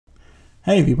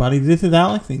Hey everybody, this is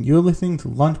Alex and you're listening to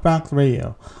Lunchbox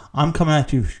Radio. I'm coming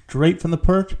at you straight from the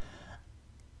perch.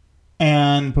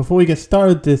 And before we get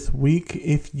started this week,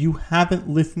 if you haven't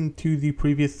listened to the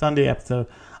previous Sunday episode,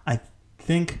 I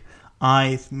think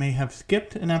I may have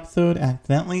skipped an episode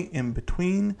accidentally in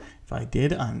between. If I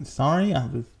did, I'm sorry. I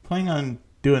was planning on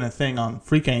doing a thing on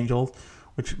Freak Angels,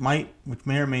 which may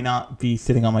or may not be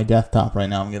sitting on my desktop right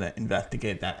now. I'm going to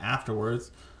investigate that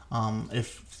afterwards.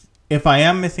 If I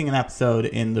am missing an episode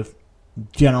in the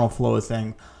general flow of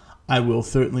things, I will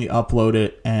certainly upload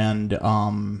it and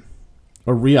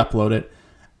or re-upload it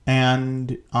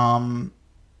and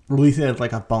release it as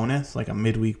like a bonus, like a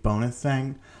midweek bonus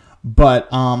thing. But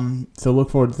so look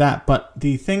forward to that. But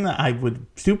the thing that I would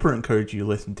super encourage you to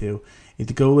listen to is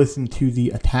to go listen to the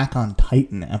Attack on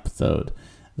Titan episode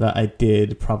that I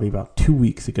did probably about 2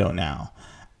 weeks ago now,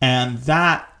 and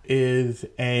that is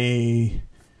a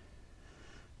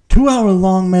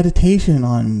 2-hour-long meditation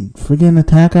on friggin'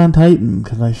 Attack on Titan,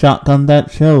 because I shotgunned that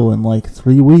show in like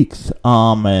 3 weeks,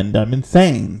 and I'm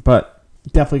insane, but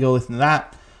definitely go listen to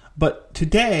that. But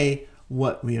today,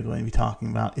 what we are going to be talking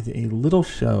about is a little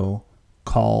show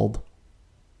called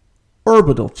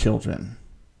Orbital Children.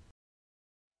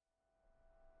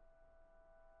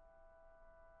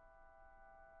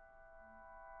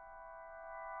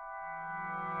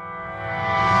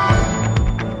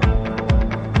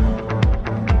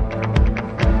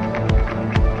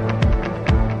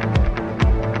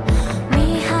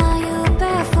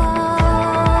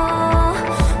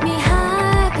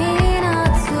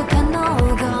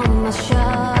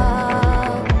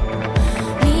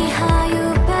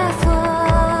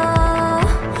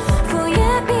 For you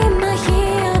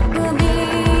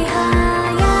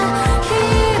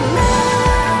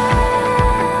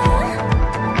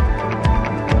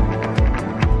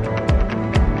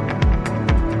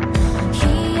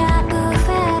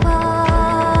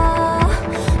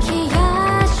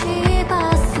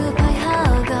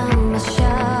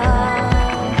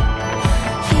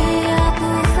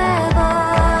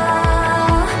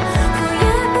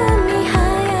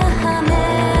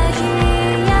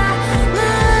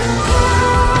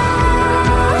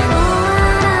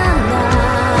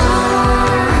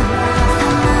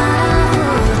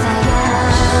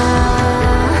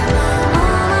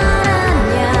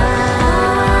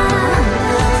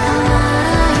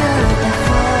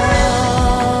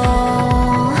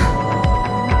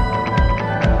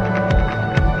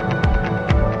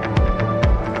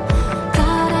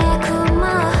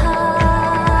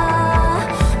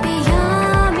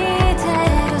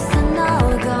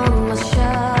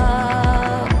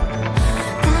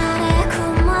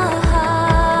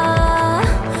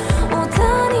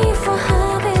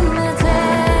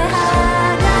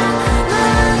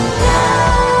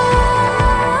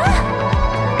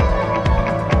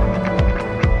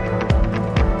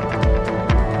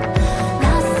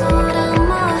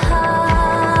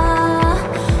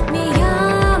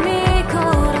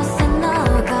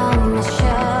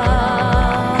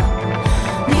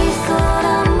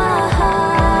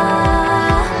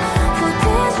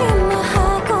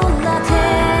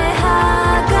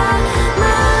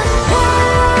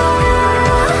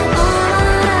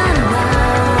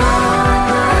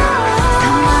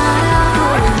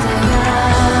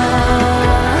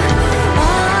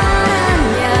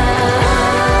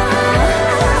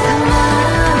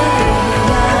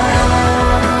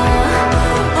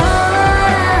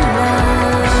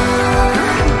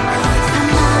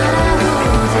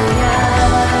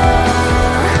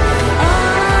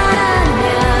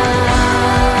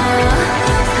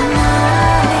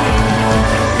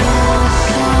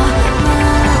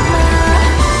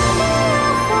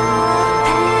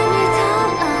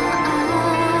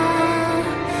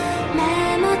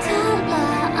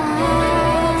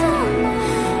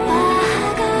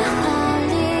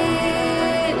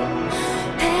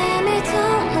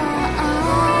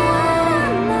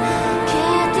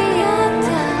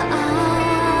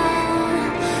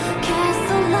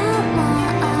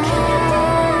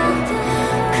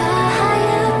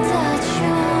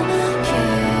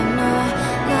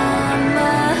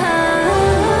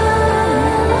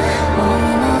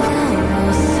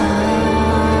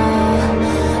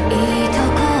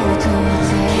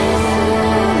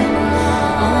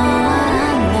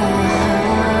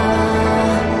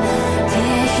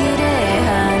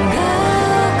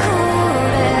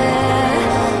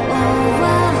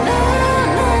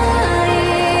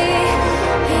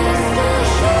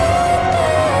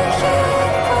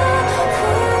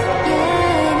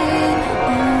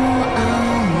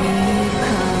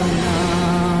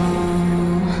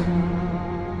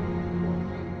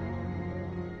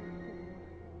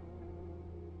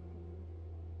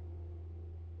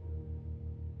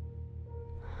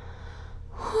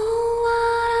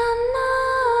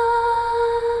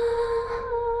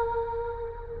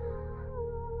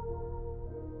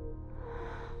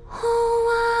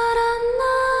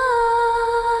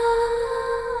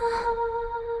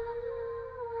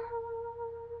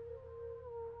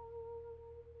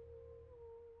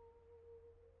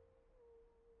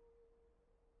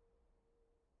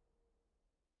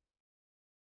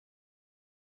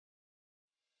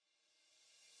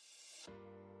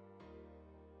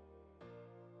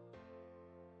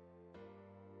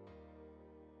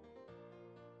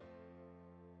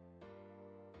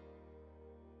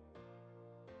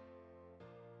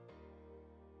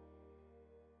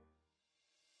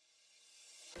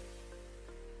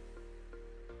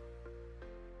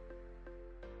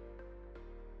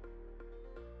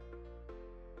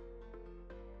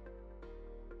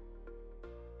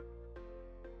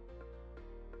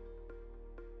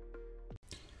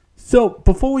So,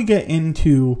 before we get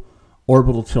into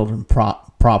Orbital Children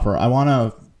proper, I want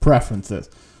to preference this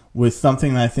with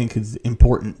something that I think is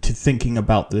important to thinking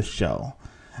about this show.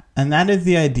 And that is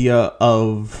the idea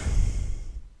of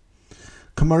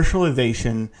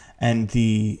commercialization and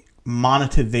the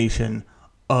monetization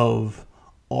of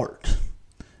art.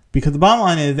 Because the bottom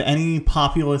line is any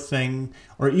popular thing,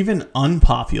 or even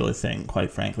unpopular thing,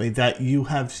 quite frankly, that you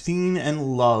have seen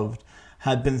and loved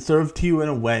had been served to you in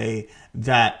a way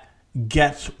that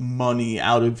gets money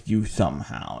out of you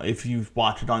somehow. If you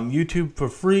watch it on YouTube for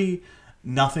free,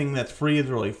 nothing that's free is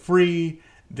really free.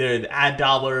 There's ad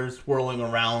dollars swirling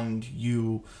around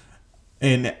you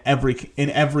in every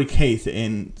case,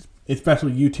 in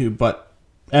especially YouTube, but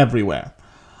everywhere.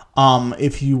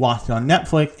 If you watch it on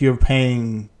Netflix, you're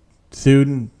paying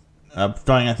soon,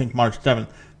 starting I think March 7th,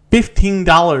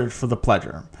 $15 for the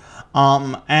pleasure.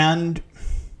 And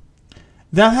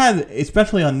that has,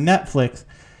 especially on Netflix,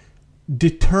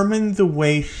 determined the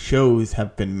way shows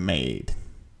have been made.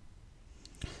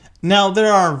 Now,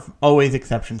 there are always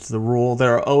exceptions to the rule.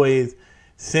 There are always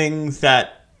things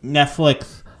that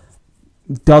Netflix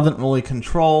doesn't really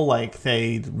control, like,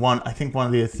 say, I think one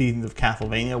of the seasons of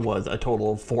Castlevania was a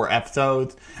total of 4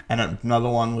 episodes, and another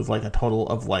one was, like, a total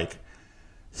of, like,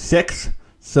 6.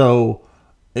 So,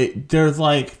 there's,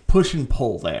 like, push and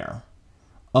pull there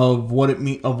of what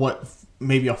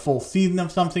maybe a full season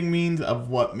of something means, of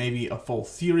what maybe a full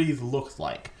series looks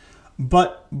like.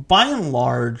 But, by and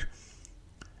large,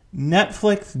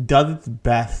 Netflix does its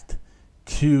best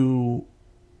to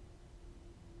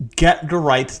get the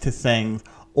rights to things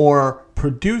or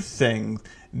produce things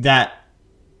that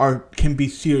can be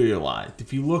serialized.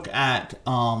 If you look at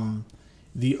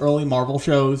the early Marvel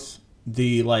shows,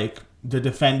 the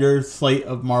Defenders slate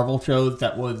of Marvel shows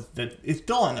that is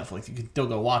still on Netflix, you can still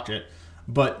go watch it,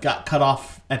 but got cut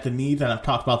off at the knees, and I've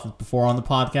talked about this before on the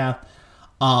podcast,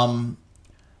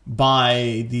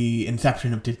 by the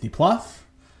inception of Disney Plus.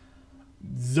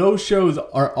 Those shows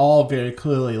are all very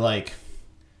clearly like,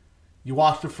 you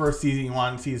watch the first season, you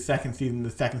want to see the second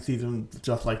season,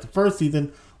 just like the first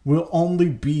season, will only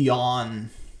be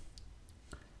on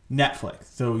Netflix.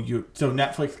 So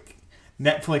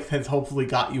Netflix has hopefully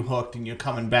got you hooked, and you're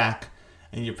coming back,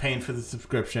 and you're paying for the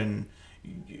subscription.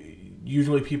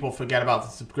 Usually people forget about the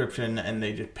subscription, and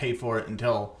they just pay for it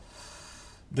until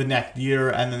the next year,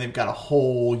 and then they've got a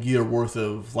whole year worth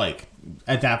of, like,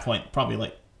 at that point, probably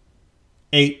like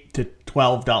 $8 to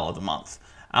 $12 a month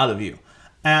out of you.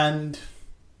 And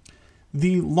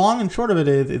the long and short of it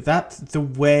is that's the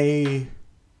way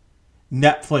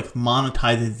Netflix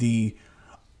monetizes the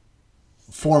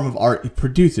form of art it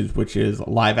produces, which is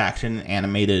live action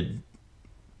animated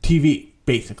TV,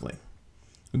 basically.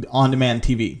 On-demand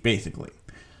TV, basically.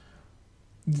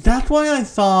 That's why I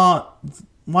thought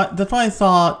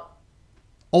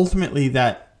ultimately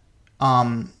that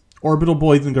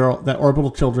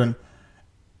Orbital Children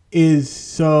is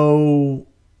so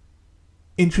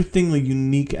interestingly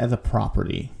unique as a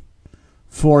property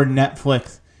for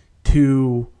Netflix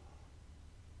to,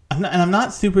 and I'm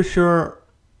not super sure.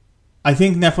 I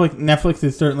think Netflix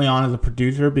is certainly on as a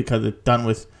producer because it's done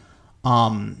with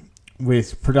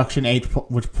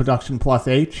Production Plus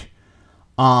H,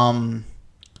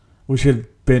 which has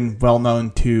been well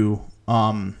known to.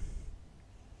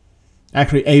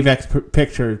 Actually, Avex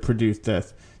Pictures produced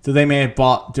this, so they may have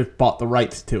bought the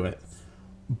rights to it.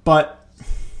 But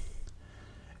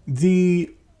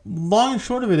the long and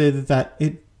short of it is that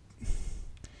it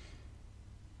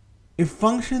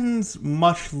functions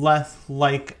much less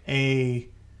like a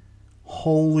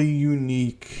wholly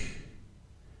unique,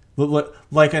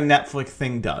 like a Netflix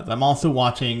thing does. I'm also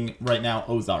watching right now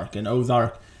Ozark, and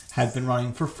Ozark has been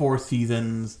running for 4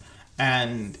 seasons,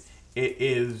 and it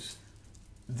is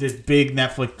this big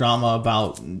Netflix drama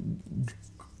about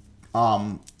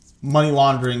money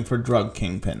laundering for drug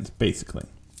kingpins, basically.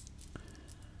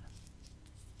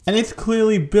 And it's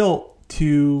clearly built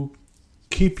to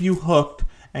keep you hooked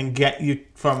and get you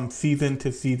from season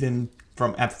to season,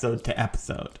 from episode to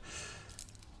episode.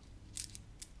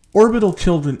 Orbital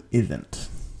Children isn't.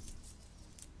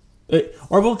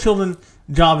 Orbital Children's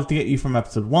job is to get you from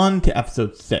episode 1 to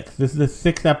episode 6. This is a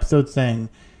 6th episode saying,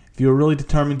 if you were really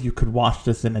determined, you could watch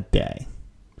this in a day.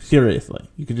 Seriously.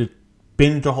 You could just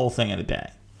binge the whole thing in a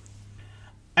day.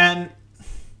 And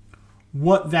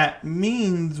what that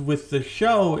means with the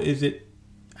show is it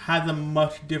has a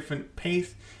much different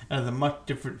pace, and has a much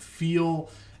different feel.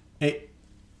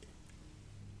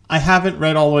 I haven't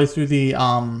read all the way through the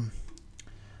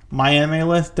My Anime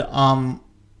List.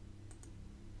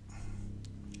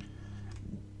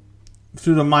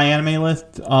 Through the My Anime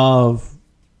List of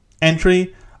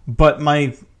entry, but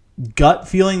my gut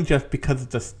feeling, just because of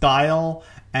the style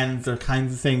and the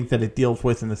kinds of things that it deals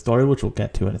with in the story, which we'll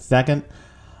get to in a second,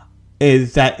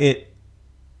 is that it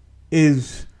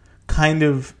is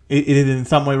it is in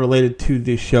some way related to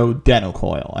the show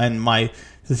Denocoil. And my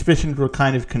suspicions were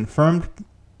kind of confirmed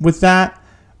with that,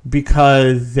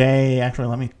 because actually,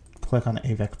 let me click on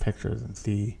AVEX Pictures and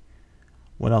see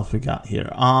what else we got here.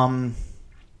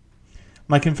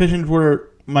 My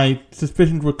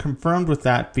suspicions were confirmed with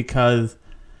that, because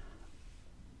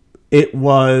it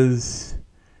was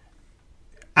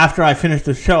after I finished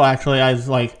the show. Actually, I was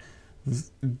like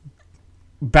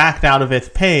backed out of its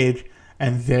page,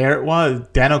 and there it was,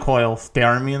 Denocoil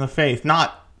staring me in the face.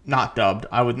 Not dubbed.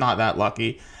 I was not that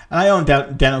lucky. And I own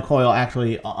Denocoil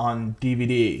actually on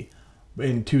DVD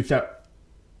in two separate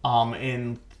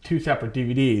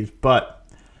DVDs. But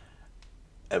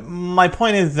my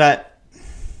point is that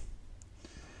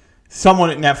someone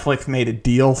at Netflix made a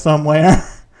deal somewhere,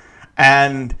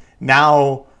 and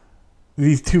now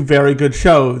these two very good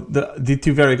shows, the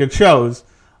two very good shows,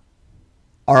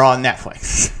 are on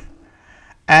Netflix.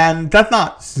 And that's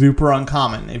not super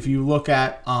uncommon. If you look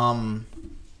at a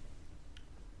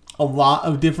lot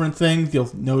of different things,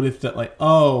 you'll notice that, like,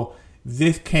 oh,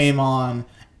 this came on,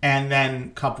 and then a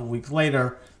couple weeks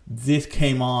later, this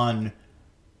came on,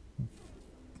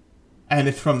 and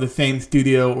it's from the same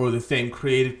studio or the same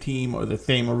creative team or the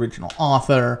same original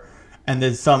author, and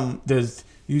there's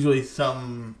usually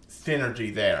some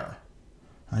synergy there.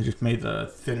 I just made the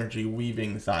synergy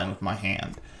weaving sign with my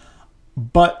hand.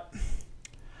 But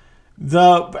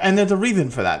and there's a reason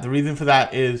for that. The reason for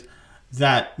that is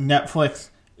that Netflix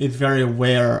is very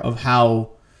aware of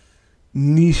how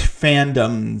niche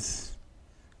fandoms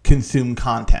consume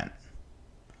content.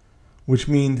 Which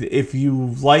means if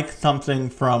you like something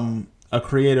from a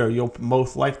creator, you'll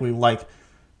most likely like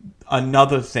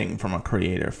another thing from a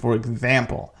creator. For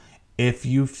example, if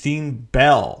you've seen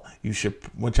Belle, you should,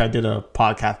 which I did a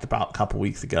podcast about a couple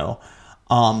weeks ago,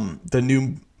 the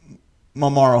new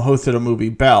Mamoru hosted a movie,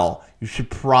 Belle. You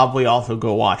should probably also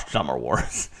go watch Summer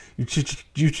Wars. You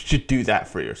should do that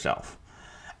for yourself.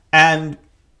 And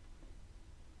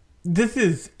this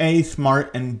is A, smart,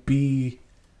 and B,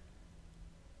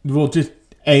 well, just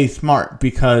A, smart,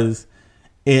 because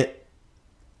it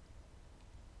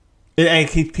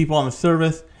keeps people on the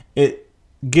service. It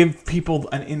gives people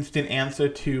an instant answer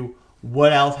to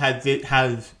what else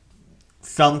has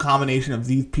some combination of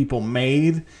these people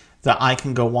made that I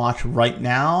can go watch right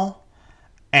now,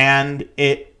 and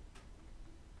it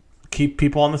keeps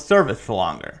people on the service for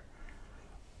longer.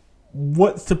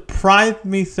 What surprised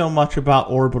me so much about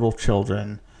Orbital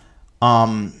Children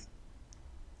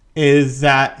is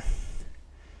that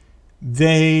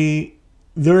there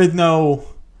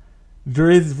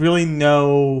is really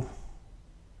no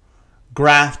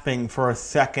grasping for a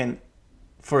second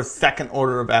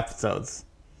order of episodes.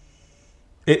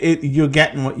 You're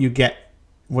getting what you get.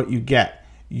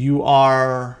 You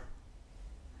are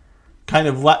kind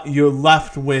of you're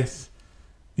left with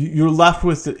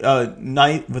a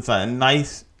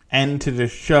nice end to the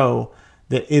show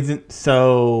that isn't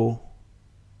so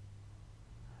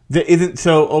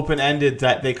open-ended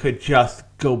that they could just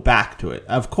go back to it.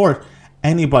 Of course,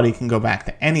 anybody can go back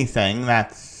to anything.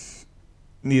 That's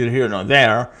neither here nor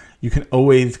there. You can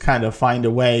always kind of find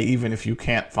a way, even if you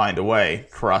can't find a way.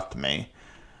 Trust me.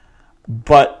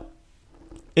 But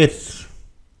it's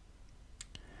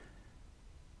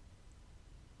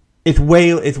a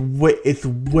way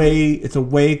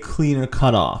cleaner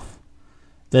cutoff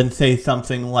than, say,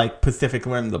 something like Pacific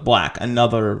Rim: The Black,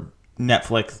 another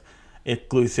Netflix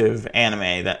exclusive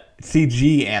anime, that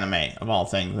CG anime of all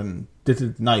things, and this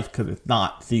is nice because it's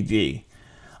not CG.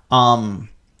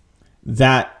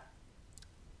 That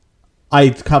I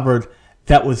covered,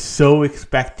 that was so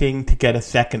expecting to get a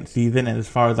second season, and as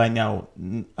far as I know,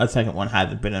 a second one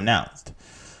hasn't been announced.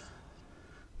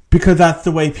 Because that's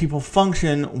the way people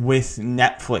function with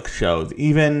Netflix shows.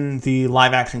 Even the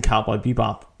live-action Cowboy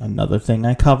Bebop, another thing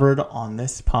I covered on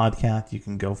this podcast, you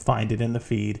can go find it in the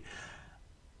feed,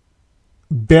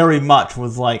 very much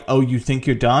was like, oh, you think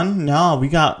you're done? No, we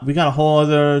got a whole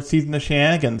other season of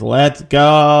shenanigans. Let's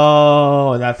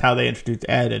go. And that's how they introduced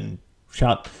Ed and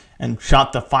shot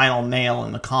the final nail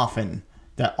in the coffin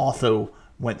that also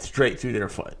went straight through their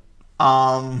foot.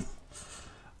 But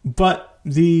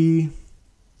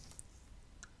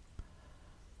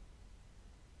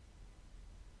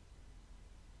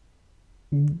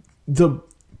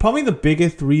probably the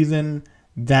biggest reason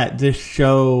that this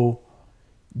show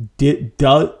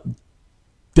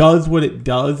does what it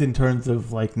does in terms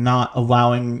of, like, not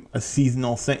allowing a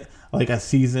seasonal thing, like a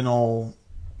seasonal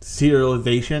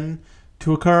serialization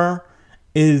to occur,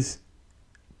 is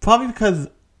probably because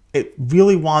it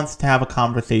really wants to have a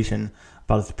conversation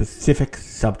about a specific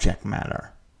subject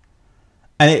matter.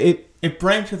 And it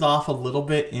branches off a little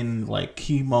bit in like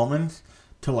key moments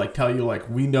to like tell you like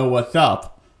we know what's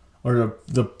up, or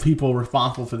the people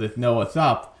responsible for this know what's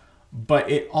up,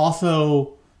 but it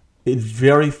also is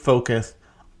very focused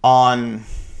on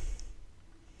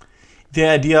the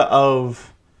idea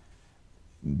of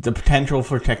the potential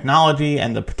for technology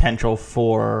and the potential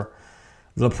for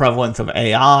the prevalence of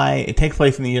AI. It takes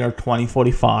place in the year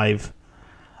 2045,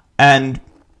 and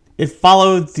it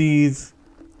follows this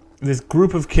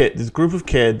group of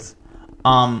kids.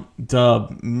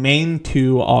 The main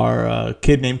two are a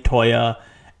kid named Toya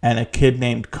and a kid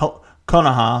named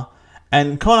Konoha.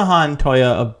 And Konoha and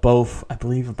Toya are both, I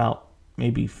believe, about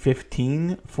maybe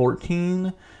 15,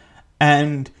 14.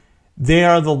 And they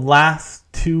are the last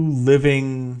two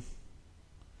living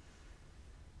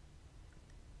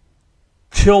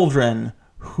children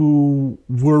who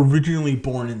were originally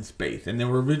born in space. And there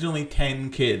were originally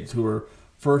 10 kids who were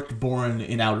first born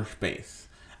in outer space.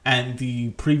 And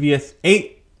the previous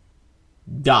 8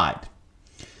 died.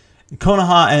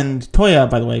 Konoha and Toya,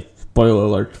 by the way, spoiler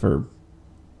alert for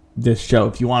this show.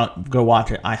 If you want to go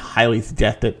watch it, I highly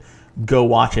suggest it. Go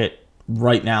watch it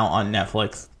right now on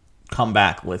Netflix. Come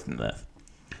back, listen to this.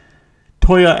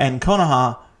 Toya and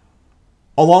Konoha,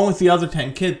 along with the other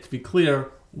 10 kids, to be clear,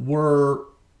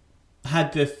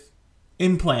 had this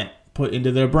implant put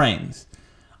into their brains.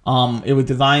 It was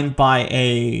designed by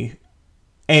an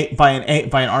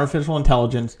artificial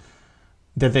intelligence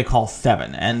that they call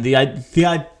Seven, and the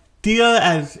idea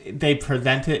as they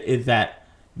present it is that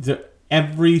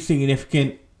every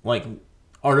significant like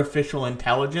artificial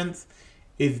intelligence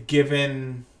is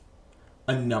given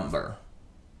a number.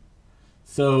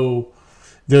 So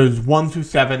there's 1 through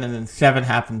 7, and then 7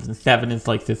 happens, and 7 is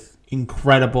like this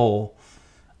incredible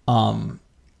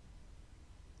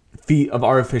feat of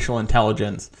artificial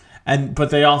intelligence. But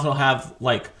they also have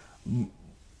like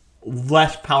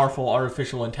less powerful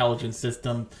artificial intelligence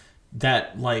systems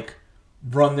that like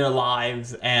run their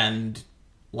lives and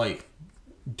like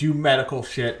do medical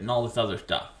shit and all this other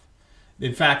stuff.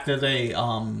 In fact, there's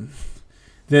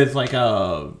like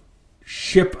a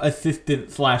ship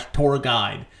assistant / tour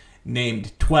guide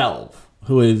named 12,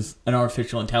 who is an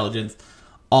artificial intelligence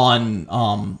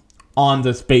on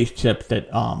the spaceship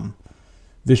that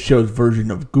this show's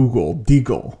version of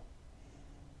Deagle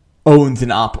owns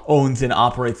and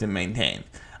operates and maintains.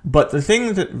 But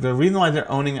the reason why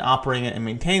they're owning, operating it, and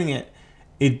maintaining it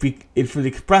is for the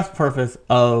express purpose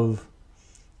of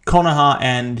Konoha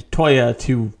and Toya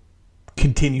to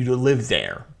continue to live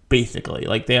there. Basically,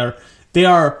 like they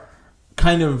are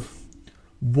kind of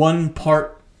one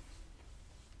part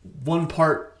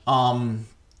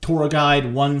tour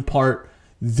guide, one part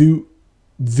zoo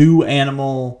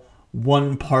animal,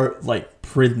 one part like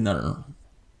prisoner,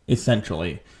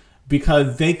 essentially,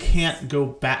 because they can't go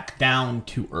back down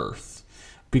to Earth,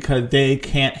 because they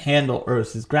can't handle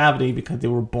Earth's gravity because they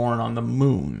were born on the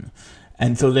moon,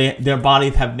 and so their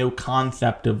bodies have no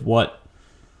concept of what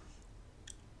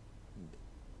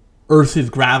Earth's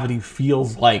gravity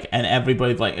feels like, and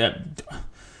everybody's like,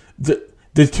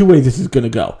 there's 2 ways this is going to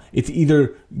go. It's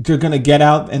either they're going to get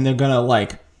out and they're going to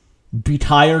like be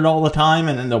tired all the time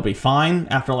and then they'll be fine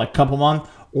after like a couple months,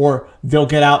 or they'll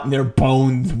get out and their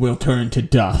bones will turn to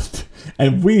dust.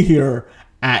 And we here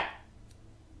at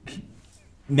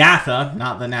NASA,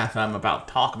 not the NASA I'm about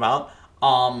to talk about,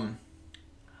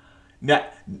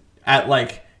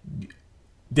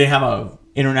 they have a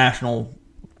international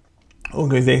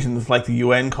organization that's like the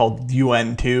UN called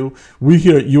UN2. We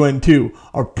here at UN2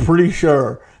 are pretty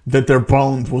sure that their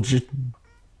bones will just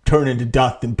turn into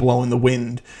dust and blow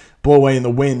away in the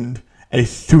wind as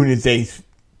soon as they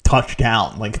touch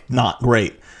down. Like, not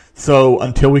great. So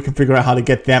until we can figure out how to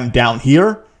get them down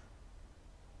here,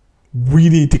 we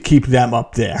need to keep them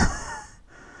up there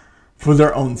for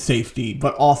their own safety.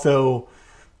 But also,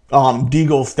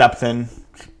 Deagle steps in,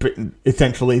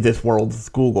 essentially this world's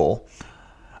Google,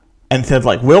 and says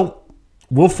like, we'll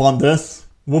fund this.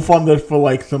 We'll fund this for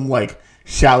like some like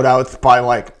shout outs by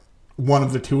like one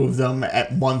of the 2 of them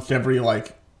at once every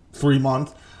like 3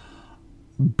 months,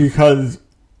 because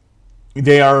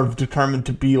they are determined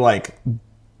to be like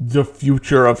the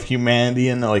future of humanity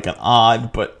in like an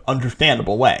odd but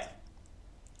understandable way.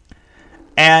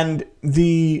 And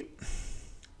the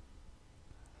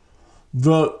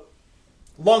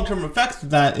long-term effects of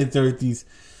that is there's these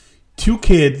 2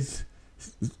 kids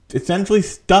essentially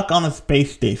stuck on a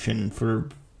space station for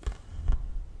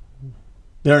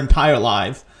their entire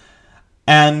lives,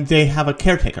 and they have a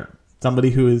caretaker,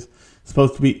 somebody who is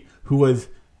supposed to be who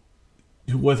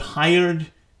was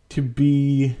hired to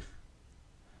be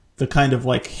the kind of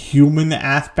like human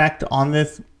aspect on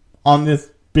this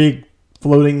big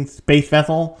floating space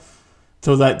vessel,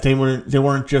 so that they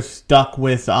weren't just stuck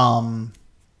with 12.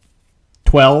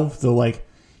 So like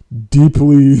they're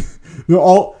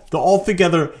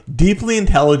altogether deeply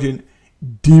intelligent,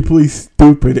 deeply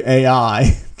stupid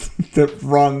AI that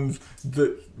runs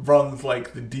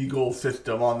like the Deagle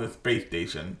system on the space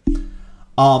station.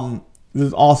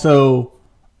 There's also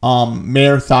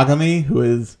Mayor Sagami, who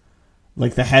is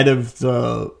like the head of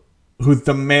who's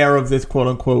the mayor of this quote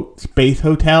unquote space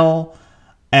hotel,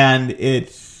 and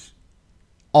it's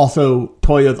also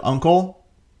Toya's uncle.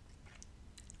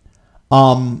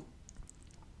 And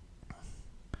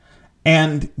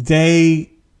they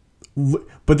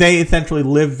essentially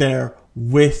live there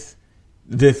with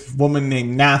this woman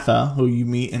named NASA, who you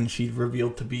meet, and she's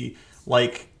revealed to be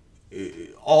like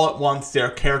all at once their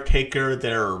caretaker,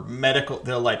 their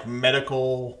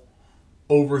medical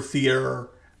overseer,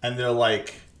 and they're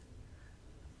like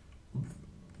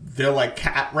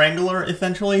cat wrangler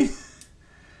essentially.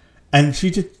 And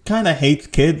she just kind of hates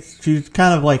kids. She's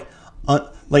kind of like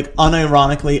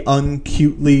unironically,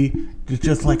 uncutely,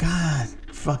 just like,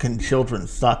 fucking children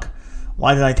suck.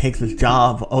 Why did I take this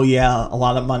job? Oh yeah, a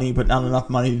lot of money, but not enough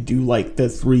money to do like the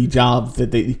 3 jobs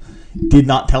that they did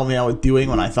not tell me I was doing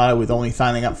when I thought I was only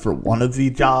signing up for one of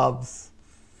these jobs.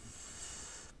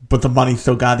 But the money's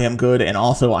so goddamn good, and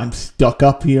also I'm stuck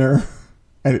up here,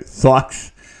 and it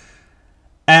sucks.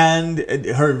 And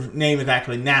her name is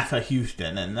actually NASA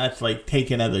Houston, and that's like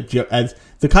taken as as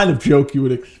the kind of joke you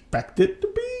would expect it to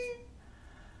be.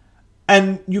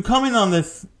 And you come in on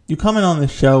this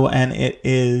show, and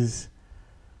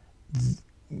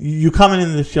you come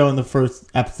in the show in the first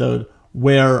episode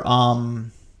where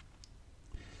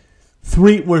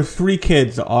three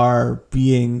kids who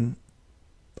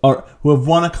have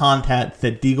won a contest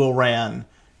that Deagle ran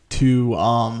to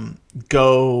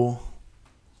go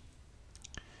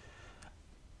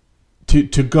to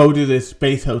this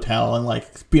space hotel and like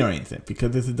experience it,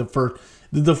 because this is the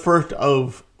first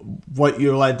of what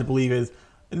you're led to believe is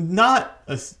not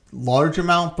a large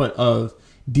amount, but a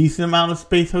decent amount of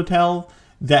space hotels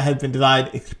that have been designed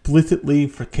explicitly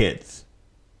for kids,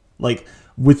 like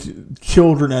with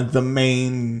children as the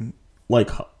main like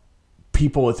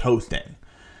people it's hosting.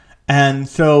 And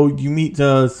so you meet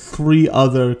the 3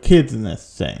 other kids in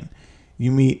this thing.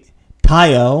 You meet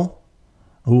Tayo,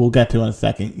 who we'll get to in a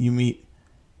second. You meet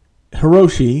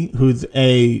Hiroshi, who's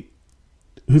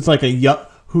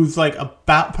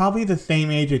about probably the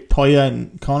same age as Toya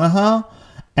and Konoha,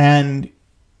 and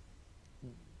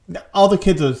all the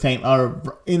kids are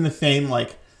in the same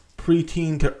like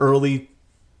preteen to early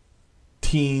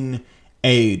teen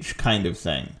age kind of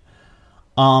thing.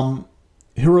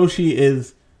 Hiroshi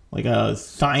is like a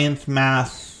science,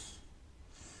 math,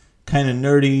 kind of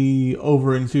nerdy,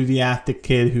 over enthusiastic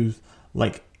kid who's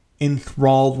like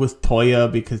enthralled with Toya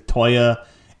because Toya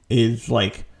is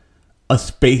like a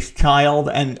space child,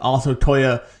 and also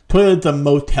Toya is the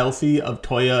most healthy of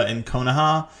Toya and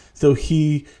Konoha, so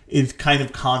he is kind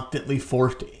of constantly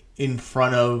forced in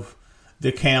front of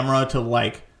the camera to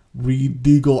like read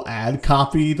Deagle ad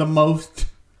copy the most.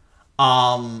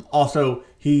 Also,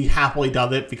 he happily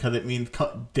does it because it means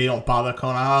they don't bother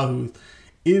Konoha, who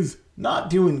is not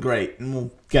doing great, and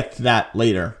we'll get to that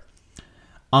later.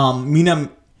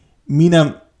 Mina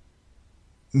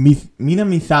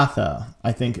Misasa,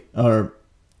 I think, or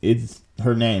is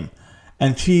her name,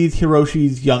 and she's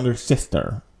Hiroshi's younger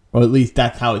sister, or at least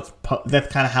that's how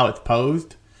that's kind of how it's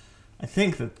posed. I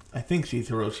think she's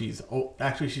Hiroshi's.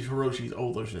 Actually, she's Hiroshi's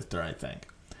older sister, I think.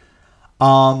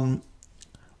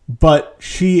 But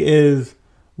she is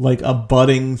like a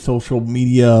budding social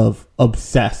media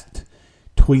obsessed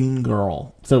tween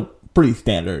girl, so pretty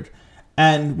standard.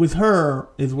 And with her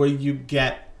is where you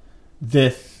get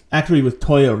this. Actually, with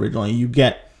Toya originally, you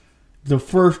get the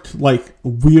first like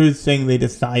weird thing they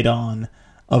decide on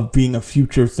of being a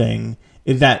future thing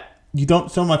is that you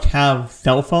don't so much have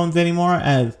cell phones anymore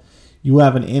as you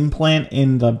have an implant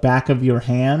in the back of your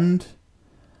hand,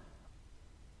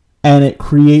 and it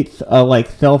creates a like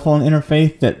cell phone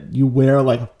interface that you wear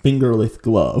like a fingerless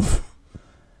glove.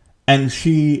 And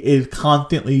she is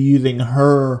constantly using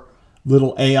her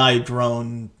little AI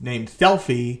drone named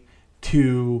Selfie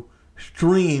to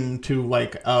stream to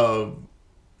like a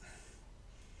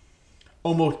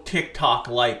almost TikTok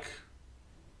like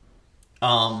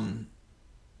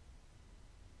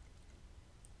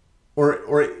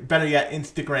or better yet,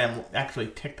 Instagram. Actually,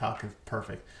 TikTok is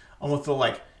perfect. Almost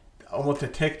a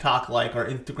TikTok like or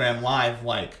Instagram Live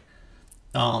like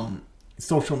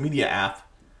social media app.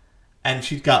 and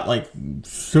she's got like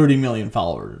 30 million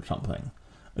followers or something.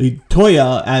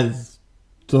 Toya, as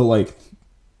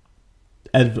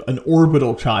an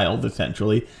orbital child,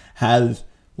 essentially, has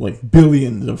like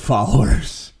billions of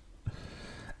followers.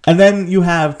 And then you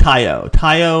have Tayo.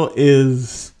 Tayo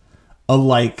is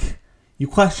you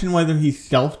question whether he's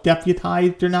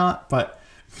self-deputized or not, but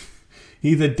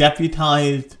he's a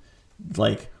deputized,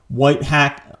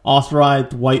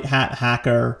 authorized white hat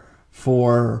hacker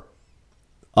for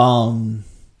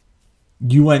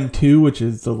UN2, which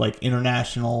is the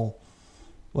international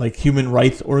human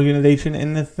rights organization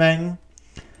in this thing.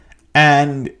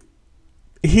 And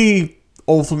he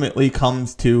ultimately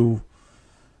comes to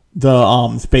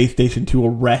the space station to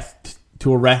arrest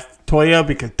Toya,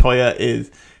 because Toya is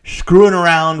screwing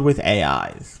around with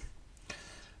AIs.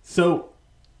 So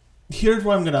here's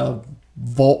where I'm gonna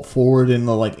vault forward in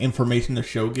the information the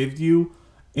show gives you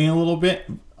in a little bit,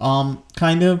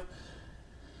 kind of,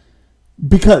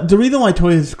 because the reason why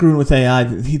Toya is screwing with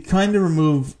AIs is he's trying to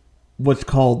remove what's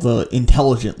called the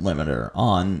intelligent limiter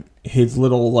on his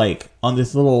little on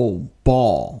this little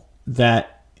ball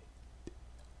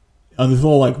on this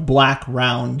little black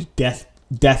round Death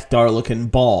Star looking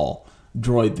ball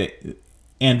droid that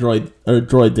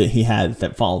he has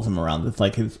that follows him around. That's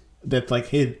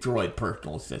his droid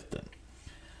personal assistant.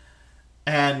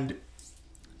 And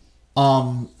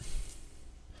the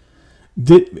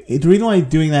reason why he's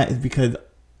doing that is because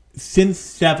since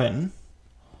 7,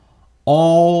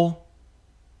 all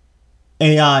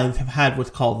AIs have had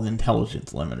what's called an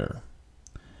intelligence limiter.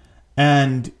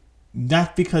 And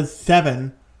that's because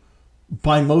 7,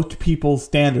 by most people's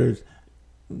standards,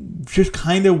 just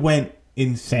kind of went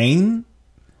insane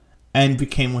and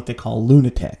became what they call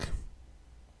lunatic.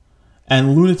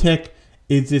 And lunatic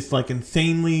is this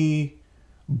insanely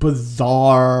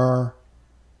bizarre,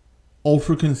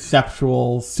 ultra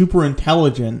conceptual, super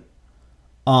intelligent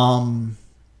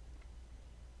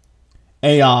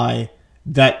AI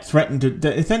that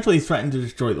essentially threatened to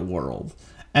destroy the world.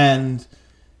 And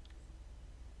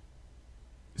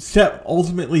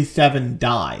ultimately 7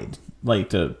 died.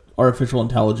 The artificial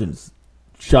intelligence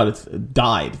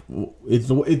died. It's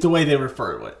the way they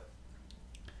refer to it.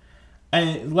 And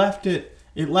it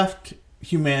left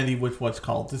humanity with what's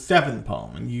called the 7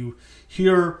 poem. And you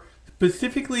hear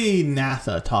specifically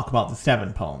NASA talk about the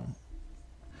 7 poem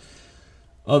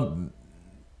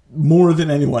more than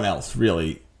anyone else,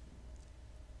 really.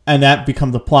 And that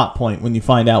becomes a plot point when you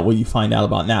find out what you find out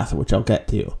about NASA, which I'll get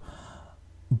to.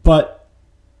 But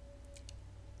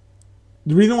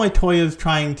the reason why Toya is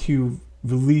trying to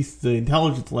release the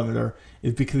intelligence limiter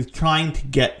is because he's trying to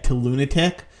get to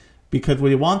lunatic. Because what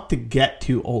he wants to get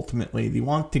to ultimately, he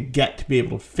wants to get to be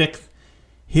able to fix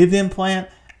his implant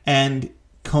and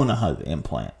Konoha's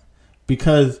implant.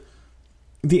 Because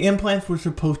the implants were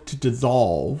supposed to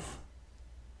dissolve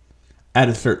at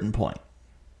a certain point.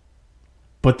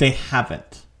 But they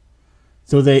haven't.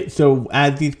 So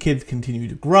as these kids continue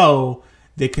to grow,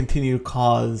 they continue to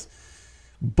cause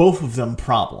both of them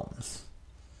problems.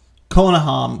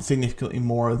 Konoha significantly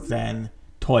more than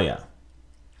Toya.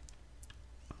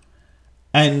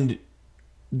 And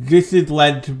this has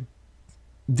led to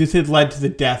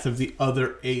the death of the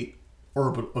other 8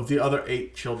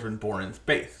 children born in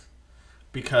space,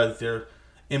 because their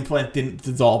implant didn't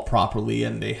dissolve properly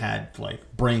and they had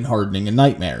brain hardening and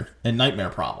nightmare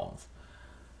problems.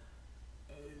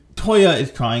 Toya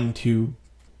is trying to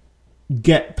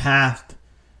get past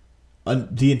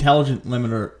the intelligent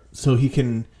limiter so he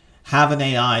can have an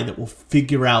AI that will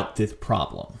figure out this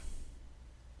problem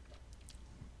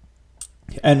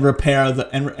and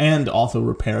and also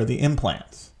repair the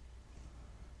implants,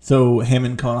 so him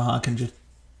and Konoha can just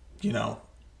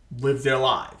live their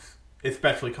lives.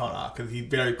 Especially Konoha, because he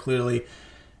very clearly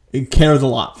cares a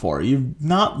lot for her. You're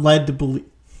not led to believe,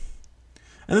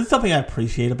 and this is something I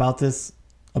appreciate about this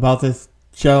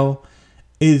show,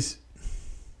 is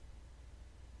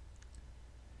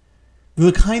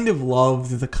there's a kind of love,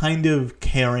 there's a kind of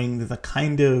caring, there's a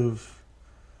kind of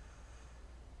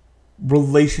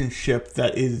relationship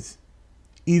that is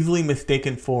easily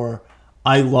mistaken for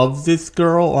I love this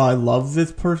girl or I love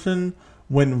this person,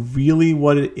 when really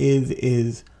what it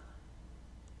is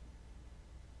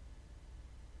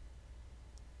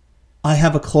I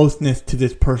have a closeness to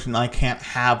this person I can't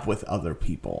have with other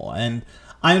people. And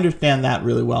I understand that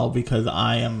really well because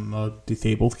I am a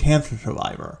disabled cancer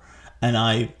survivor. And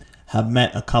I have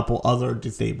met a couple other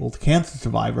disabled cancer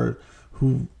survivors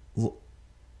who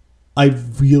I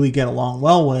really get along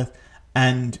well with.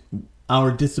 And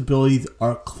our disabilities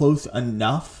are close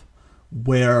enough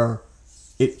where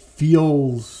it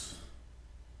feels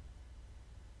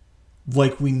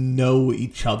like we know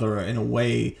each other in a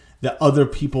way that other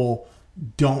people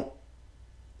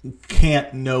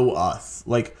can't know us.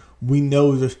 Like, we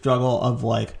know the struggle of,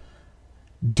 like,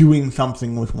 doing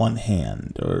something with one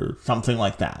hand or something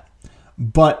like that.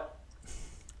 But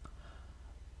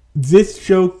this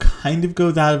show kind of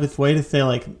goes out of its way to say,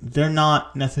 like, they're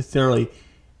not necessarily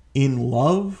in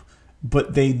love,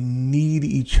 but they need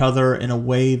each other in a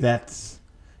way that's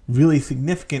really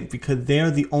significant, because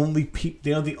they're the only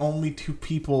two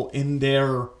people in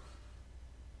their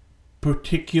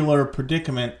particular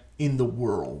predicament in the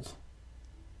world.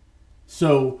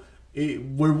 So if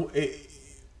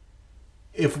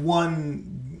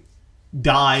one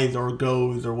dies or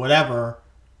goes or whatever,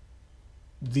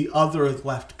 the other is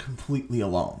left completely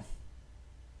alone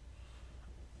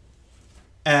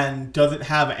and doesn't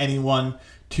have anyone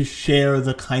to share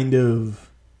the kind of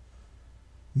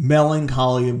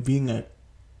melancholy of being a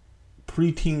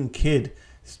preteen kid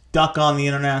stuck on the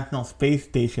International Space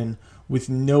Station with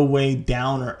no way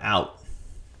down or out.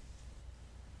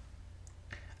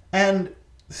 And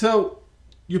so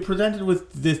you're presented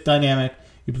with this dynamic.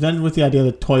 You're presented with the idea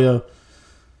that Toya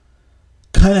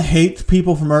kind of hates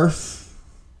people from Earth.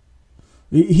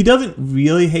 He doesn't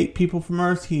really hate people from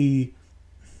Earth. He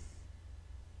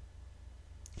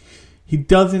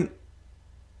doesn't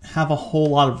have a whole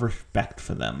lot of respect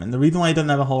for them. And the reason why he doesn't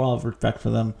have a whole lot of respect for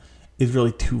them is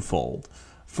really twofold.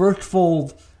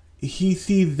 Firstfold, he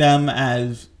sees them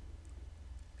as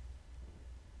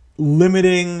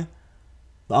limiting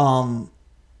AI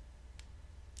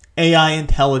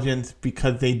intelligence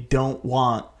because they don't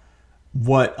want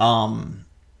what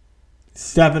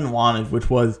Seven wanted, which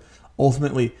was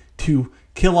ultimately to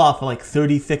kill off like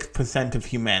 36% of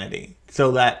humanity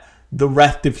so that the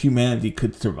rest of humanity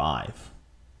could survive.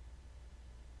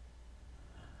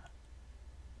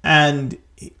 And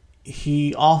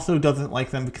he also doesn't like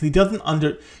them because he doesn't,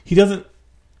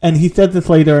 and he said this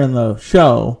later in the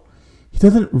show, he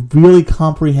doesn't really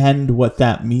comprehend what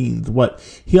that means.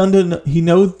 He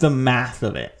knows the math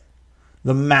of it.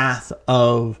 The math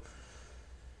of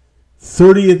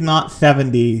 30 is not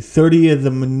 70. 30 is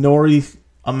the minority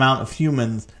amount of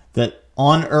humans that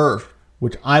on Earth,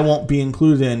 which I won't be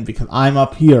included in because I'm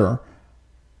up here,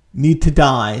 need to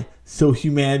die so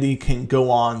humanity can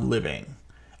go on living.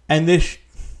 And this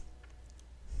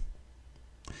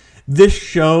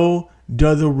show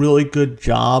does a really good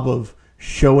job of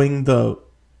showing the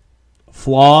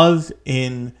flaws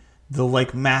in the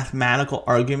like mathematical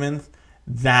arguments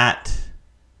that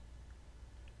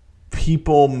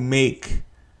people make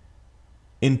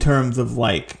in terms of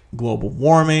like global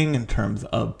warming, in terms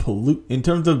of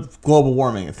global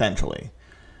warming essentially.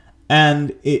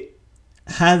 And it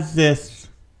has this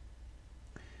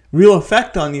real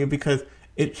effect on you because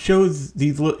it shows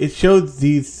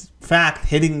these facts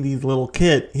hitting these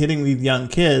young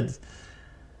kids.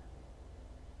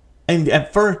 And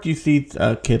at first you see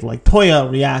a kid like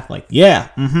Toya react like, yeah,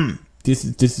 this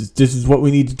is what we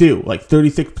need to do. Like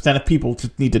 36% of people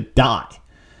just need to die.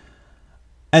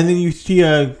 And then you see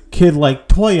a kid like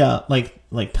Toya,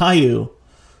 like Tayu,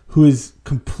 who is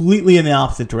completely in the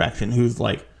opposite direction, who's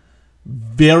like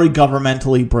very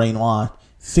governmentally brainwashed,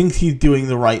 thinks he's doing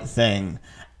the right thing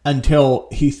until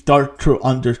he starts to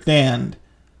understand,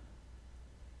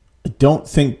 I don't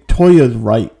think Toya's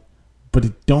right, but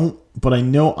I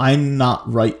know I'm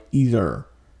not right either.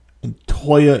 And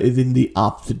Toya is in the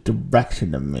opposite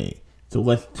direction of me. So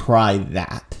let's try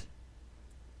that.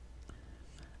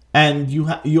 And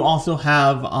you also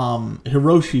have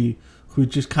Hiroshi, who's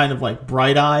just kind of like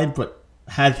bright-eyed, but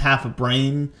has half a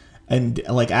brain, and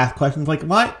like asks questions like,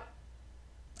 "What?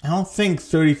 I don't think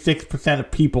 36%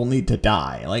 of people need to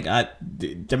die. Like,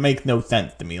 that makes no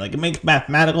sense to me. Like, it makes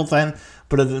mathematical sense,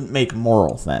 but it doesn't make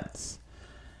moral sense."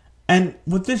 And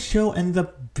what this show ends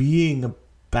up being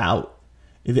about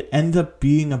is it ends up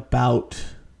being about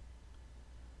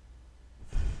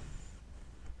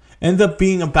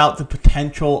the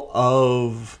potential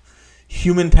of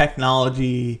human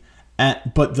technology,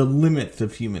 but the limits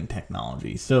of human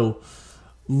technology. So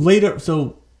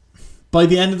by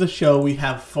the end of the show, we've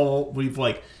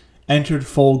entered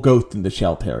full Ghost in the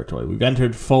Shell territory. We've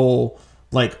entered full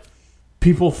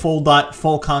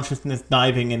consciousness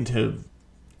diving into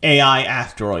AI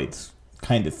asteroids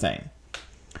kind of thing.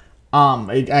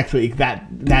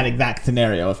 That exact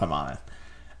scenario, if I'm honest.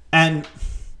 And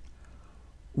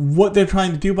what they're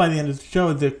trying to do by the end of the show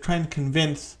is they're trying to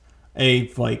convince a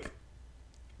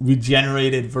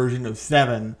regenerated version of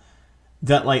Seven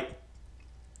that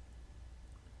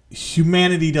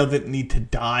humanity doesn't need to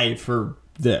die for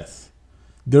this.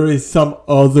 There is some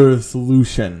other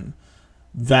solution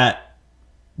that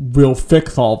will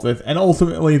fix all of this, and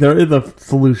ultimately there is a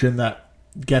solution that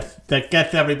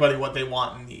gets everybody what they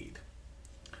want and need.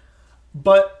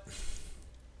 But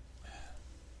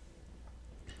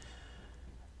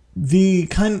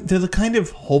there's a kind of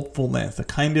hopefulness, a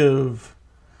kind of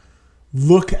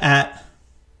look at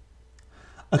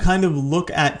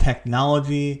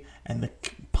technology and the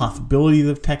possibilities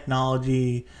of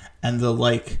technology and the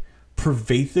like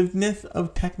pervasiveness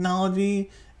of technology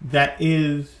that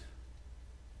is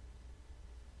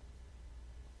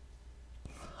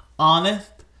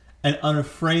honest and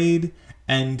unafraid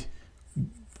and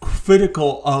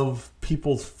critical of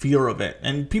people's fear of it,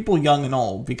 and people young and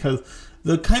old, because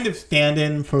the kind of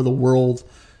stand-in for the world's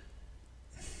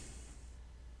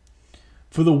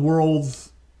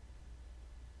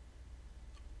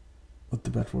what's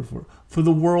the best word for it? For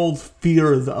the world's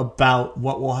fears about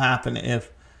what will happen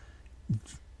if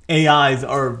AIs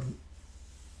are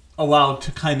allowed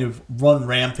to kind of run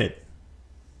rampant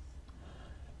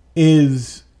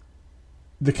is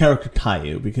the character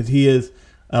Taiyu, because he is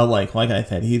like I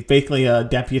said, he's basically a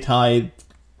deputized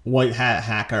white hat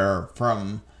hacker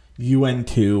from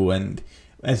UN2, and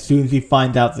as soon as he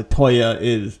finds out that Toya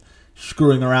is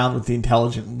screwing around with the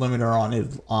intelligent limiter on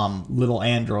his little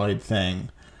android thing,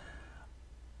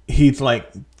 he's like,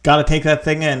 gotta take that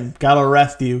thing in, gotta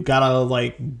arrest you, gotta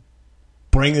like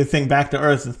bring the thing back to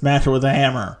Earth and smash it with a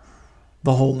hammer,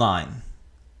 the whole nine.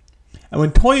 And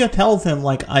when Toya tells him,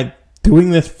 like, I'm doing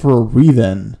this for a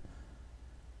reason,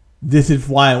 this is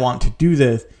why I want to do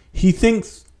this, he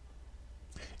thinks,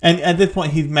 and at this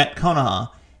point he's met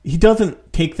Konoha, he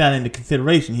doesn't take that into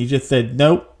consideration. He just said,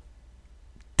 nope,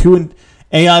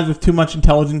 AIs with too much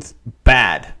intelligence,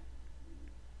 bad.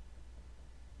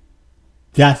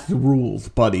 That's the rules,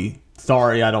 buddy.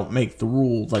 Sorry, I don't make the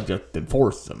rules, I just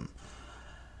enforce them.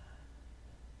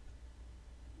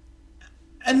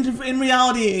 And in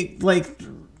reality, like,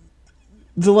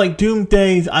 the like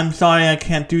doomsday, I'm sorry I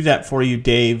can't do that for you,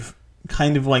 Dave,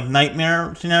 kind of like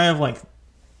nightmare scenario of like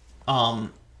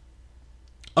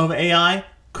of AI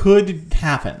could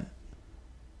happen.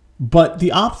 But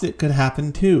the opposite could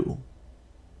happen too.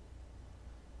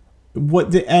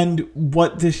 What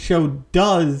this show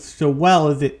does so well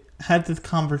is it has this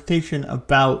conversation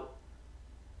about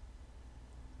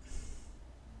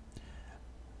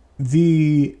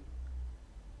the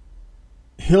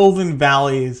hills and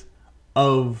valleys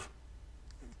of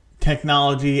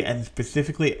technology and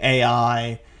specifically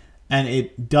AI, and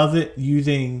it does it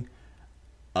using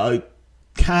a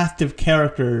cast of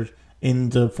characters in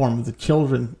the form of the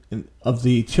children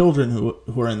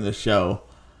who are in the show,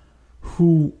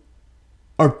 who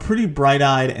are pretty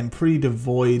bright-eyed and pretty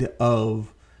devoid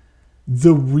of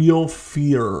the real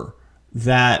fear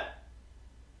that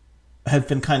has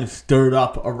been kind of stirred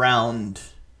up around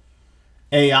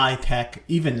AI tech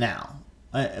even now.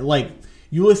 Like,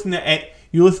 you listen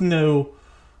to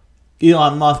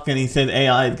Elon Musk and he said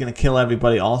AI is going to kill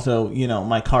everybody. Also,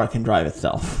 my car can drive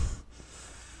itself.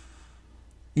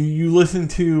 You listen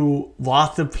to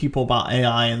lots of people about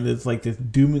AI and there's like this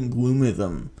doom and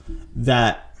gloomism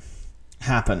that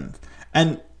happens.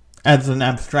 And as an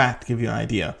abstract, to give you an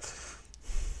idea,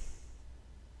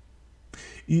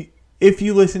 if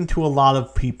you listen to a lot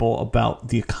of people about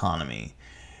the economy,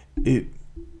 the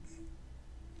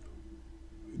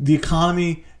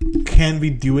economy can be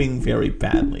doing very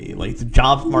badly. Like, the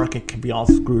jobs market can be all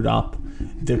screwed up.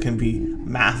 There can be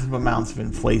massive amounts of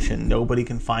inflation. Nobody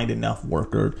can find enough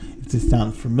workers. If this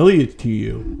sounds familiar to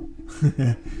you,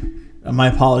 my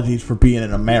apologies for being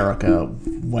in America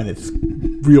when it's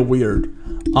real weird.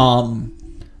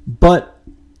 But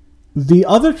the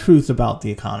other truth about the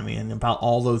economy and about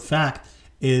all those facts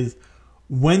is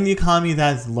when the economy is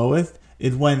at its lowest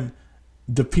is when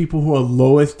the people who are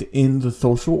lowest in the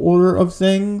social order of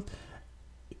things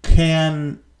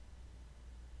can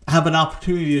have an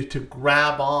opportunity to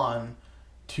grab on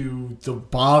to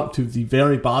the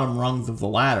very bottom rungs of the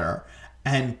ladder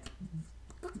and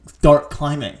start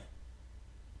climbing.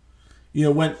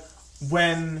 When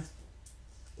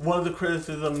one of the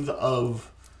criticisms of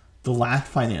the last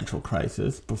financial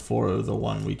crisis, before the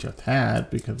one we just had,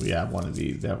 because we have one of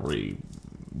these every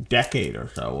decade or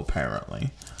so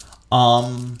apparently,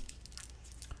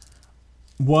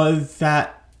 was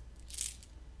that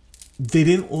they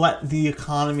didn't let the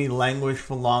economy languish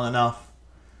for long enough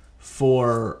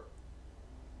for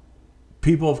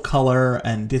people of color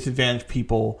and disadvantaged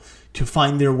people to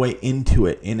find their way into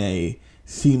it in a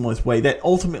seamless way. That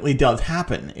ultimately does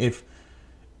happen. If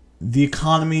the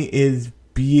economy is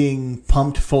being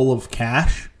pumped full of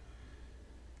cash,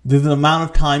 there's an amount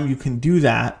of time you can do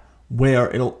that where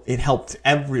it helps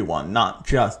everyone, not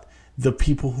just the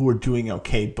people who were doing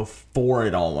okay before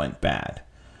it all went bad.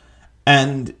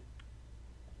 And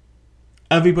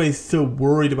everybody's so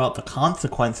worried about the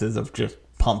consequences of just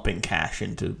pumping cash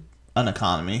into an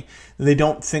economy that they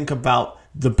don't think about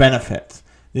the benefits.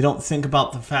 They don't think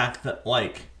about the fact that,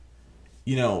 like,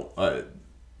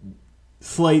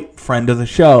 Slate, friend of the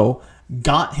show,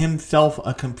 got himself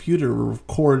a computer to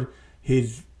record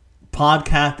his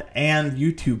podcast and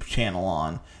YouTube channel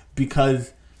on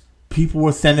because people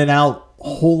were sending out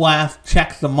whole ass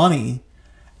checks of money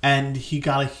and he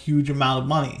got a huge amount of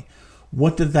money.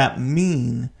 What does that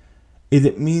mean? Is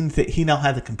it means that he now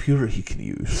has a computer he can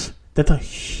use. That's a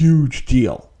huge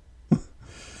deal.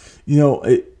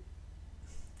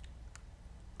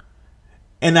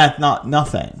 And that's not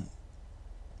nothing.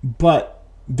 But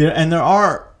there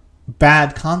are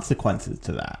bad consequences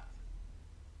to that.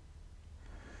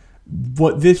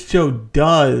 What this show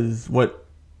does, what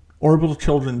Orbital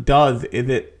Children does, is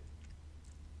it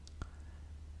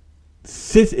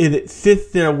sits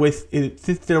there with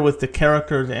the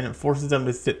characters, and it forces them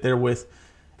to sit there with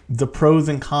the pros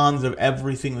and cons of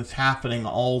everything that's happening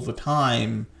all the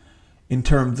time in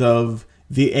terms of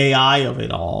the AI of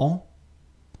it all.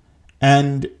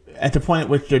 And at the point at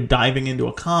which they're diving into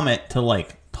a comet to,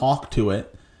 like, talk to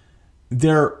it,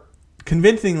 they're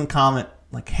convincing the comet,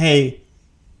 like, hey,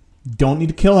 don't need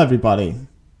to kill everybody.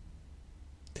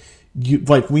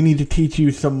 We need to teach you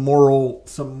some moral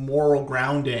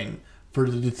grounding for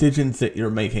the decisions that you're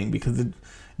making, because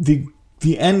the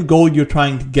end goal you're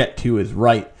trying to get to is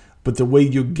right, but the way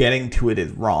you're getting to it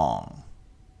is wrong.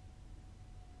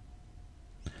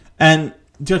 And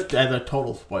just as a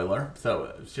total spoiler,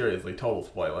 so seriously, total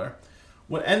spoiler,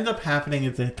 what ends up happening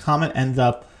is the comet ends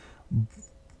up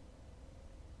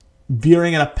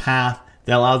veering in a path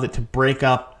that allows it to break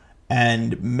up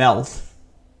and melt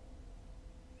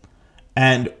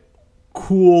and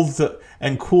cools the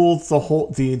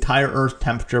entire Earth's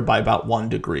temperature by about 1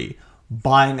 degree,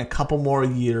 buying a couple more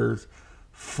years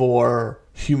for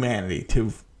humanity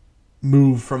to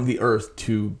move from the Earth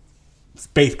to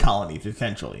space colonies,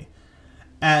 essentially.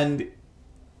 And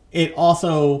it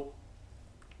also,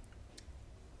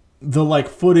 the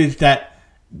footage that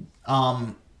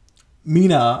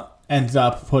Mina ends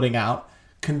up putting out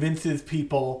convinces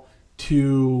people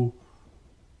to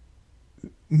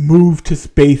move to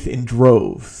space in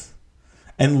droves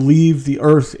and leave the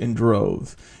Earth in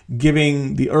droves,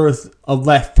 giving the Earth a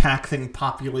less taxing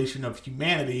population of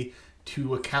humanity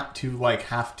to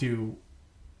have to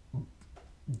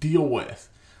deal with,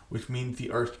 which means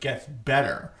the Earth gets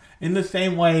better. In the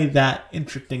same way that,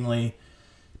 interestingly,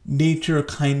 nature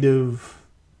kind of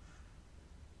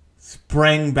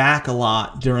sprang back a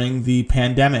lot during the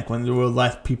pandemic when there were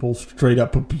less people straight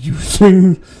up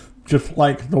abusing just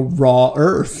the raw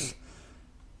Earth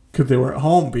because they were at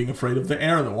home being afraid of the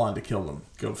air that wanted to kill them.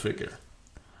 Go figure.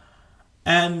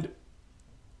 And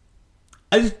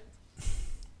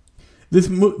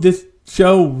this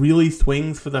show really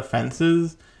swings for the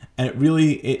fences, and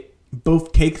it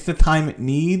both takes the time it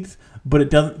needs, but it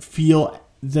doesn't feel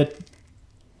that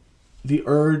the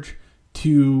urge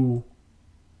to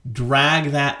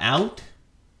drag that out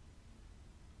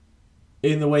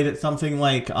in the way that something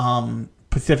like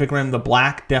Pacific Rim: The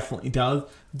Black definitely does.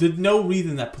 There's no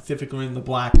reason that Pacific Rim: The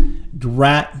Black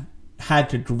had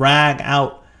to drag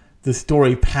out the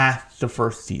story past the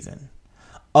first season,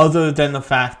 other than the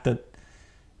fact that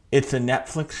it's a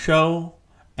Netflix show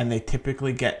and they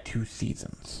typically get 2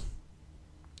 seasons,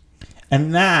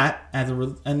 and that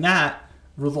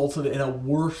resulted in a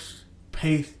worse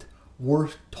paced,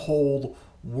 worse told,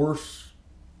 worse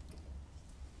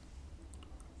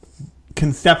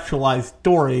conceptualized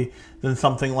story than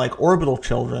something like Orbital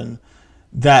Children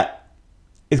that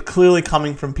is clearly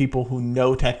coming from people who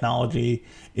know technology.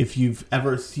 If you've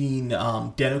ever seen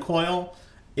Denocoil,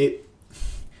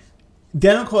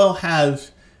 Denocoil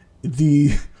has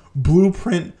the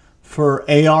blueprint for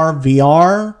AR,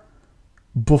 VR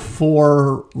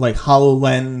before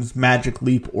HoloLens, Magic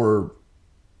Leap, or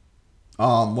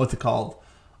what's it called?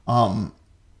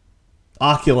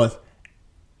 Oculus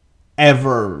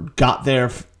ever got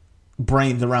their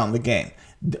brains around the game.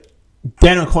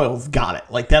 Denocoil's got it.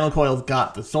 Denocoil's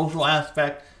got the social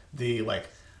aspect, the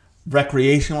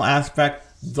recreational aspect,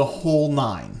 the whole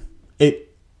nine.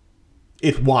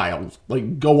 It's wild.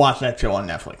 Go watch that show on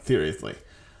Netflix, seriously.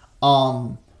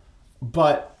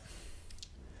 But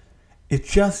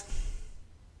it's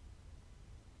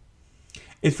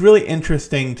really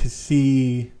interesting to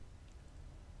see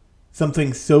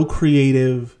something so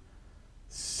creative,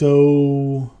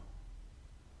 so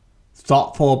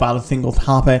thoughtful about a single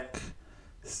topic,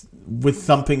 with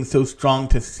something so strong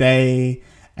to say,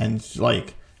 and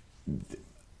like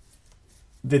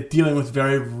they're dealing with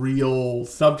very real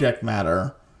subject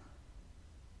matter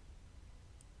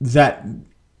that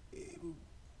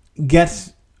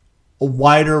gets a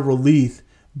wider release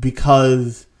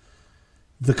because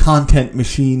the content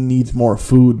machine needs more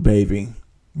food, baby.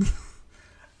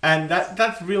 And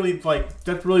that's really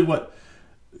what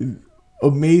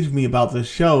amazed me about this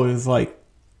show is like,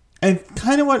 and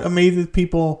kind of what amazes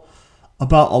people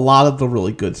about a lot of the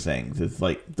really good things is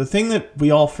like the thing that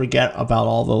we all forget about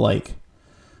all the like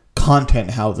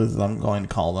content houses, I'm going to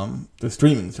call them, the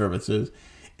streaming services,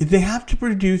 is they have to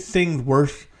produce things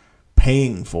worth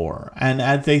paying for. And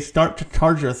as they start to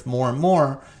charge us more and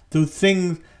more, those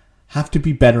things have to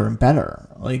be better and better.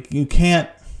 Like you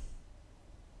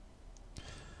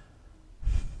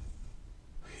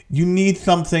need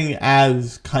something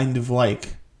as kind of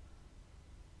like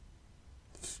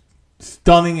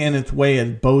stunning in its way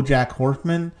as BoJack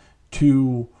Horseman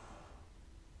to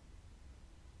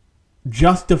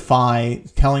justify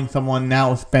telling someone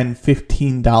now spend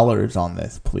 $15 on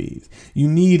this, please. You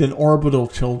need an Orbital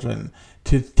Children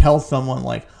to tell someone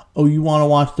like, oh, you want to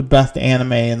watch the best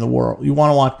anime in the world. You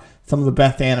want to watch some of the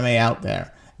best anime out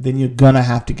there. Then you're going to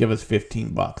have to give us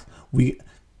 $15.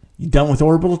 You done with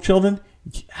Orbital Children?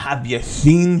 Have you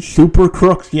seen Super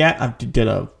Crooks yet? I did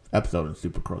a episode of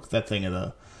Super Crooks. That thing of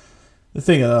the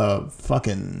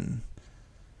fucking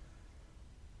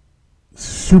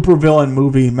supervillain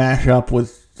movie mashup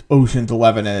with Ocean's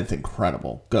 11, and it's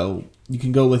incredible. You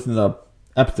can go listen to the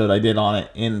episode I did on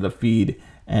it in the feed,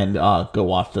 and go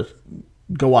watch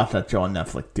that show on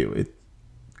Netflix too. It's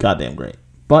goddamn great.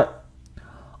 But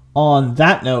on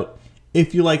that note,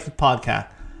 if you like the podcast,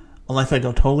 unless I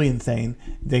go totally insane,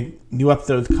 the new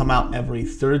episodes come out every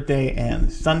Thursday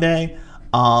and Sunday.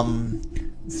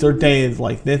 Thursday is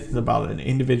like this, is about an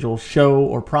individual show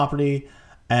or property,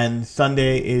 and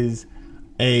Sunday is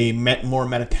a more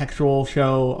metatextual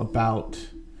show about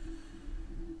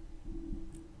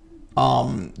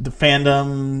the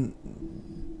fandom,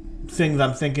 things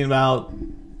I'm thinking about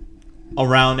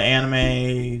around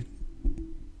anime,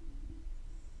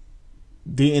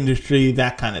 the industry,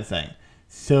 that kind of thing.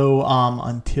 So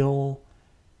until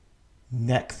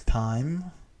next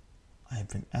time, I've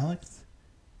been Alex.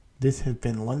 This has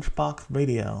been Lunchbox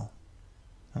Radio,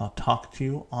 and I'll talk to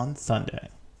you on Sunday.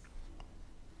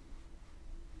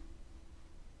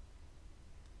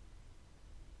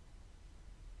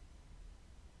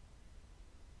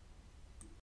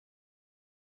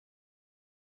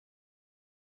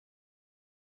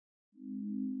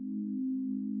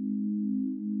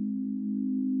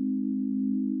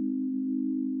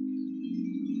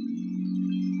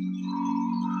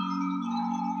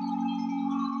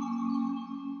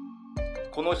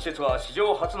この施設は史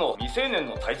上初の未成年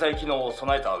の滞在機能を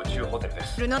備えた宇宙ホテルで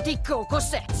す。ルナティックを起こし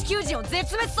て地球人を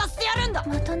絶滅させてやるんだ。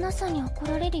また NASA に怒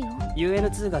られるよ。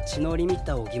 UN2 が知能リミッ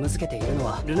ターを義務付けているの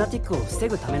はルナティックを防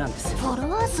ぐためなんです。フォロ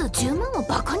ワー数10万を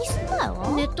バカにすんなよ。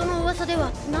ネットの噂で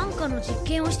は何かの実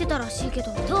験をしてたらしいけ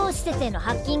ど、当施設への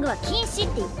ハッキングは禁止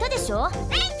って言ったでしょ。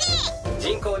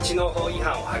人工知能法違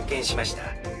反を発見しました。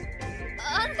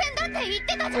安全だって言っ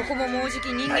てたじゃん。ここももうじき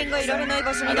人間がいられない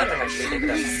場所になる。彗星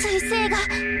が来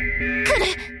る。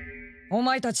お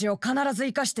前たちを必ず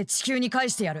生かして地球に返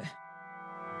してやる。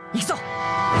行くぞ。こ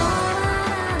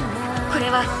れ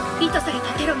は意図され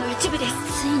たテロの一部です。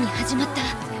ついに始まった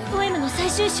ポエムの最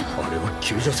終章。あれは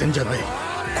救助船じゃない、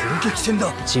攻撃船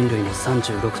だ。人類の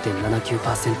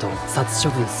 36.79% を殺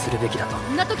処分するべきだと。こ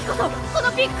んな時こそこの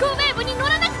ビッグウェーブに乗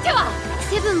らなくては。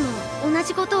セブンも同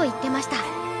じことを言ってました。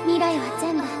未来は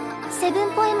全部セブ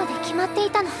ンポエムで決まって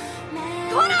いたの。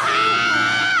コノ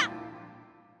ハ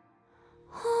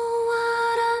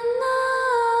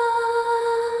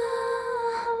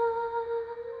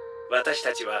私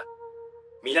たちは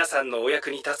皆さんのお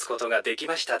役に立つことができ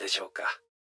ましたでしょうか。